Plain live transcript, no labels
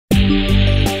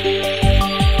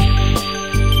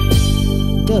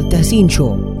تحسین شو۔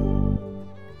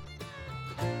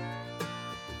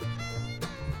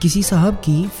 کسی صاحب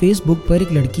کی فیس بک پر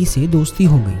ایک لڑکی سے دوستی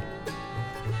ہو گئی۔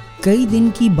 کئی دن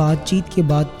کی بات چیت کے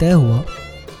بعد طے ہوا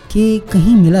کہ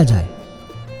کہیں ملا جائے۔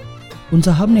 ان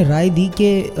صاحب نے رائے دی کہ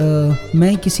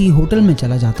میں کسی ہوٹل میں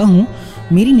چلا جاتا ہوں،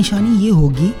 میری نشانی یہ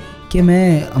ہوگی کہ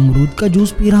میں امرود کا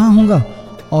جوس پی رہا ہوں گا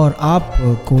اور آپ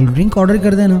کولڈ ڈرنک آرڈر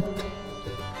کر دینا۔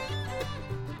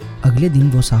 اگلے دن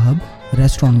وہ صاحب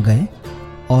ریسٹورانٹ گئے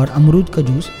اور امرود کا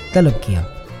جوس طلب کیا،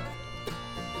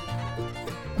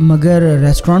 مگر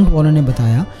ریسٹورانٹ والوں نے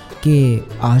بتایا کہ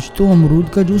آج تو امرود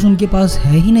کا جوس ان کے پاس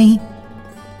ہے ہی نہیں۔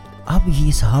 اب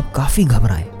یہ صاحب کافی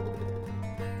گھبرائے،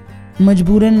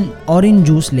 مجبوراً اورنج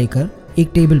جوس لے کر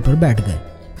ایک ٹیبل پر بیٹھ گئے۔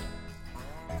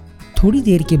 تھوڑی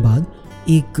دیر کے بعد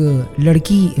ایک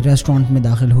لڑکی ریسٹورانٹ میں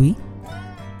داخل ہوئی۔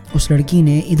 اس لڑکی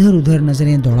نے ادھر ادھر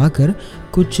نظریں دوڑا کر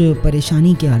کچھ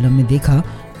پریشانی کے عالم میں دیکھا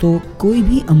تو کوئی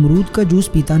بھی امرود کا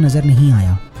جوس پیتا نظر نہیں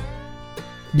آیا،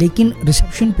 لیکن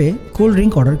ریسیپشن پہ کولڈ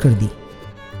ڈرنک آرڈر کر دی۔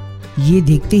 یہ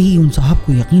دیکھتے ہی ان صاحب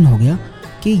کو یقین ہو گیا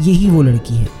کہ یہی وہ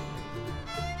لڑکی ہے،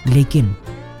 لیکن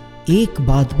ایک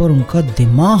بات پر ان کا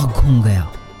دماغ گھوم گیا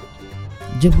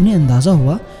جب انہیں اندازہ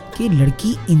ہوا کہ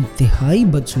لڑکی انتہائی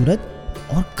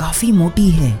بدصورت اور کافی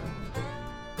موٹی ہے۔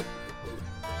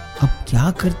 اب کیا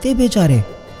کرتے بیچارے؟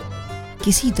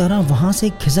 کسی طرح وہاں سے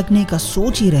کھسکنے کا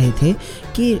سوچ ہی رہے تھے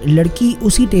کہ لڑکی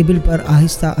اسی ٹیبل پر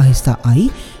آہستہ آہستہ آئی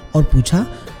اور پوچھا،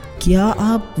 کیا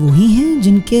آپ وہی ہیں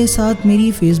جن کے ساتھ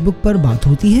میری فیس بک پر بات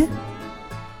ہوتی ہے؟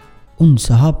 ان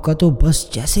صاحب کا تو بس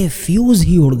جیسے فیوز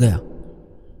ہی اڑ گیا۔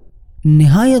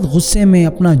 نہایت غصے میں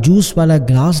اپنا جوس والا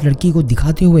گلاس لڑکی کو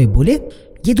دکھاتے ہوئے بولے،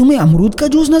 یہ تمہیں امرود کا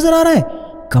جوس نظر آ رہا ہے؟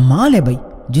 کمال ہے بھائی،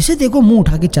 جسے دیکھو منہ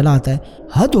اٹھا کے چلا آتا ہے،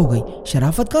 حد ہو گئی،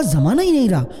 شرافت کا زمانہ ہی نہیں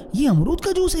رہا، یہ امرود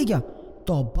کا جوس ہے کیا؟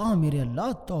 توبہ میرے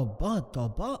اللہ، توبہ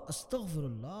توبہ، استغفر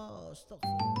اللہ استغفر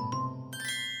اللہ۔